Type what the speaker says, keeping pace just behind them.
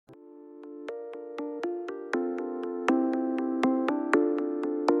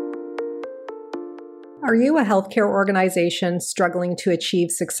Are you a healthcare organization struggling to achieve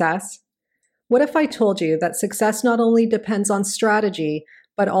success? What if I told you that success not only depends on strategy,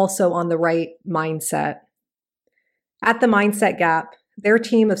 but also on the right mindset? At the Mindset Gap, their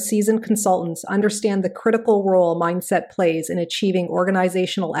team of seasoned consultants understand the critical role mindset plays in achieving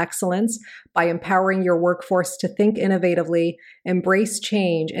organizational excellence by empowering your workforce to think innovatively, embrace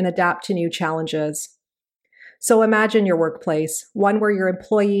change, and adapt to new challenges. So imagine your workplace, one where your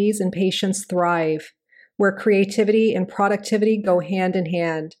employees and patients thrive, where creativity and productivity go hand in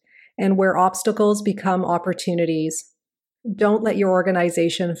hand, and where obstacles become opportunities. Don't let your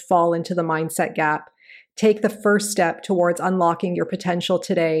organization fall into the mindset gap. Take the first step towards unlocking your potential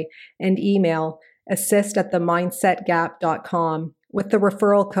today and email assist@themindsetgap.com with the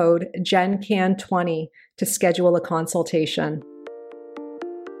referral code GenCan20 to schedule a consultation.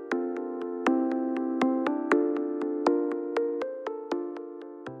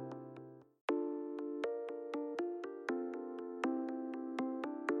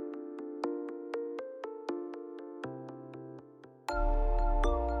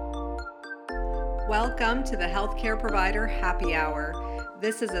 Welcome to the Healthcare Provider Happy Hour.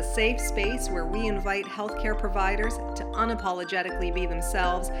 This is a safe space where we invite healthcare providers to unapologetically be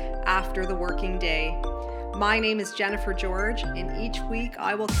themselves after the working day. My name is Jennifer George, and each week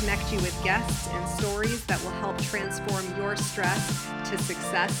I will connect you with guests and stories that will help transform your stress to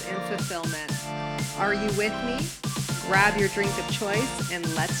success and fulfillment. Are you with me? Grab your drink of choice and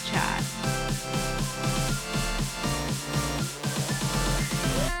let's chat.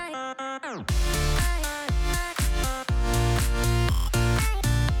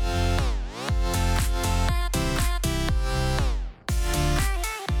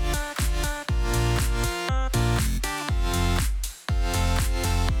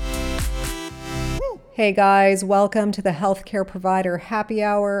 Hey guys, welcome to the Healthcare Provider Happy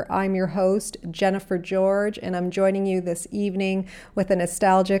Hour. I'm your host, Jennifer George, and I'm joining you this evening with a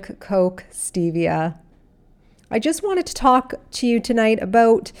nostalgic Coke Stevia. I just wanted to talk to you tonight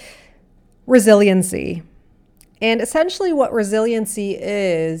about resiliency. And essentially what resiliency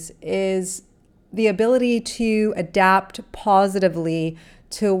is the ability to adapt positively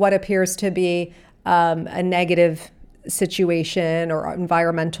to what appears to be a negative situation or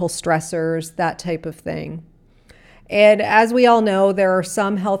environmental stressors, that type of thing. And as we all know, there are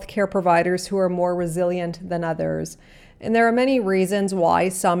some healthcare providers who are more resilient than others. And there are many reasons why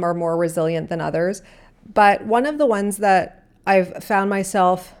some are more resilient than others. But one of the ones that I've found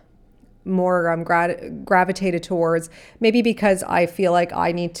myself more gravitated towards, maybe because I feel like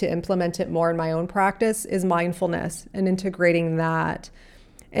I need to implement it more in my own practice, is mindfulness and integrating that.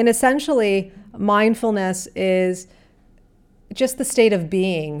 And essentially, mindfulness is just the state of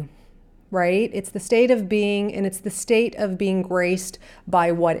being, right? It's the state of being, and it's the state of being graced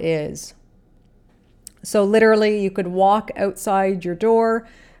by what is. So literally, you could walk outside your door,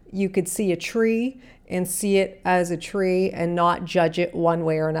 you could see a tree and see it as a tree and not judge it one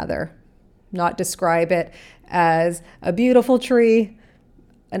way or another. Not describe it as a beautiful tree,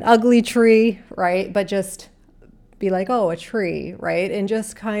 an ugly tree, right? But just be like, oh, a tree, right? And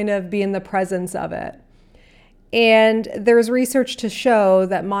just kind of be in the presence of it. And there's research to show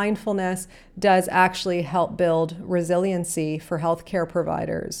that mindfulness does actually help build resiliency for healthcare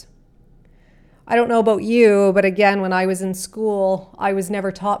providers. I don't know about you, but again, when I was in school, I was never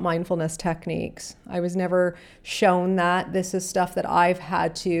taught mindfulness techniques. I was never shown that. This is stuff that I've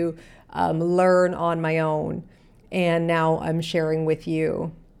had to learn on my own. And now I'm sharing with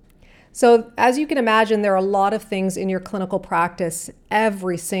you. So as you can imagine, there are a lot of things in your clinical practice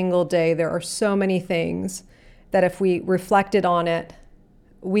every single day. There are so many things that if we reflected on it,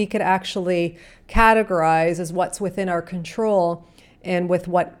 we could actually categorize as what's within our control and with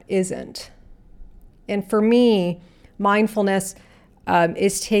what isn't. And for me, mindfulness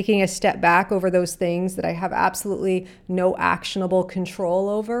is taking a step back over those things that I have absolutely no actionable control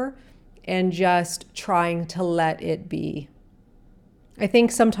over and just trying to let it be. I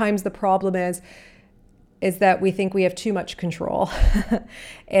think sometimes the problem is that we think we have too much control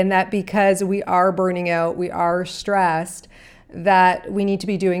and that because we are burning out, we are stressed, that we need to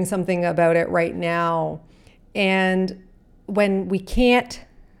be doing something about it right now. And when we can't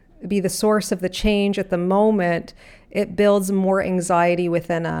be the source of the change at the moment, it builds more anxiety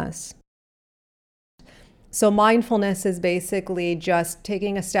within us. So mindfulness is basically just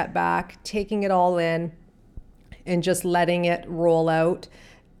taking a step back, taking it all in, and just letting it roll out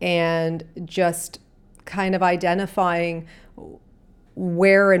and just kind of identifying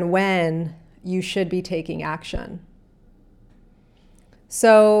where and when you should be taking action.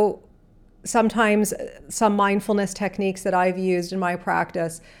 So sometimes some mindfulness techniques that I've used in my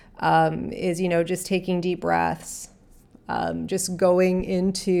practice is, just taking deep breaths, just going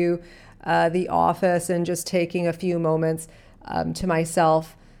into the office and just taking a few moments to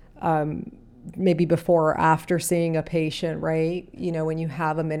myself, maybe before or after seeing a patient, right? When you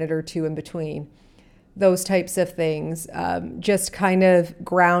have a minute or two in between. Those types of things, just kind of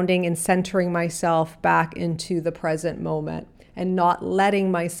grounding and centering myself back into the present moment and not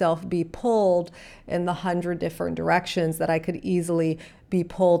letting myself be pulled in the 100 different directions that I could easily be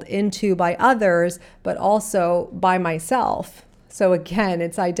pulled into by others, but also by myself. So again,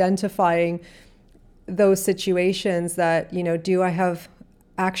 it's identifying those situations that, do I have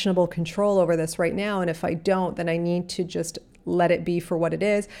actionable control over this right now? And if I don't, then I need to just let it be for what it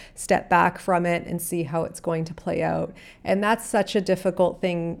is, step back from it and see how it's going to play out. And that's such a difficult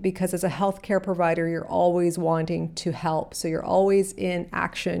thing because as a healthcare provider, you're always wanting to help. So you're always in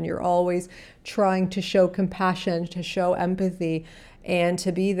action. You're always trying to show compassion, to show empathy, and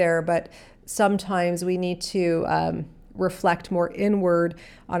to be there. But sometimes we need to reflect more inward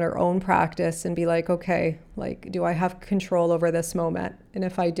on our own practice and be like, okay, do I have control over this moment? And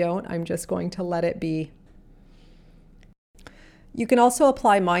if I don't, I'm just going to let it be. You can also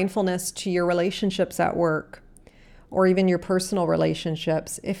apply mindfulness to your relationships at work or even your personal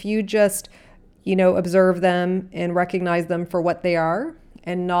relationships. If you just, observe them and recognize them for what they are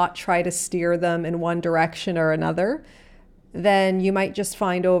and not try to steer them in one direction or another, then you might just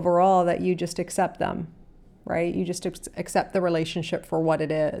find overall that you just accept them, right? You just accept the relationship for what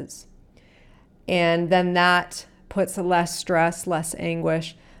it is. And then that puts less stress, less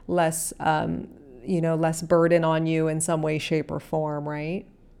anguish, less burden on you in some way, shape, or form, right?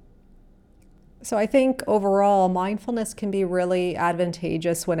 So I think overall, mindfulness can be really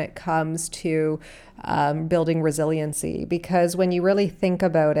advantageous when it comes to building resiliency, because when you really think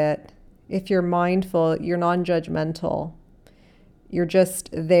about it, if you're mindful, you're non-judgmental. You're just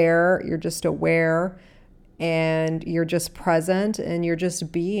there, you're just aware, and you're just present, and you're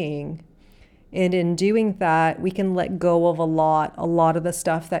just being. And in doing that, we can let go of a lot of the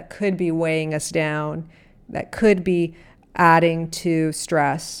stuff that could be weighing us down, that could be adding to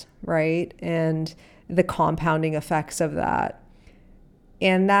stress, right? And the compounding effects of that.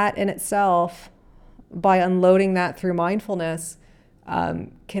 And that in itself, by unloading that through mindfulness,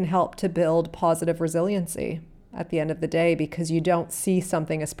 can help to build positive resiliency at the end of the day, because you don't see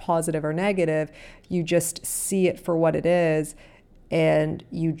something as positive or negative. You just see it for what it is, and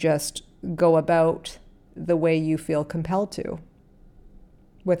you just go about the way you feel compelled to,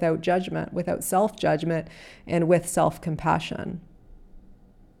 without judgment, without self-judgment, and with self-compassion.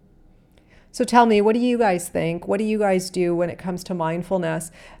 So tell me, what do you guys think? What do you guys do when it comes to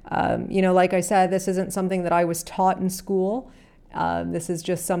mindfulness? Like I said, this isn't something that I was taught in school. This is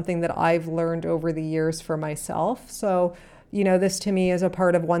just something that I've learned over the years for myself. So, this to me is a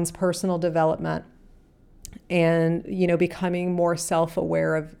part of one's personal development. And, becoming more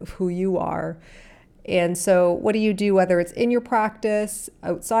self-aware of who you are. And so what do you do, whether it's in your practice,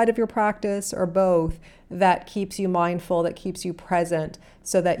 outside of your practice, or both, that keeps you mindful, that keeps you present,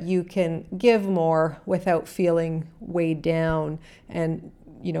 so that you can give more without feeling weighed down and,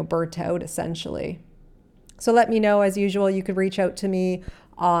 burnt out, essentially. So let me know. As usual, you could reach out to me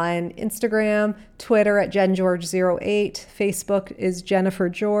on Instagram, Twitter at JenGeorge08, Facebook is Jennifer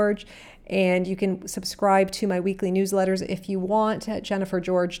George. And you can subscribe to my weekly newsletters if you want at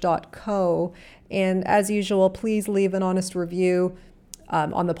jennifergeorge.co. And as usual, please leave an honest review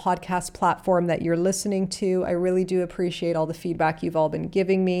on the podcast platform that you're listening to. I really do appreciate all the feedback you've all been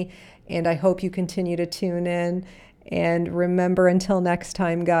giving me. And I hope you continue to tune in. And remember, until next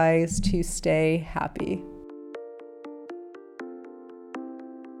time, guys, to stay happy.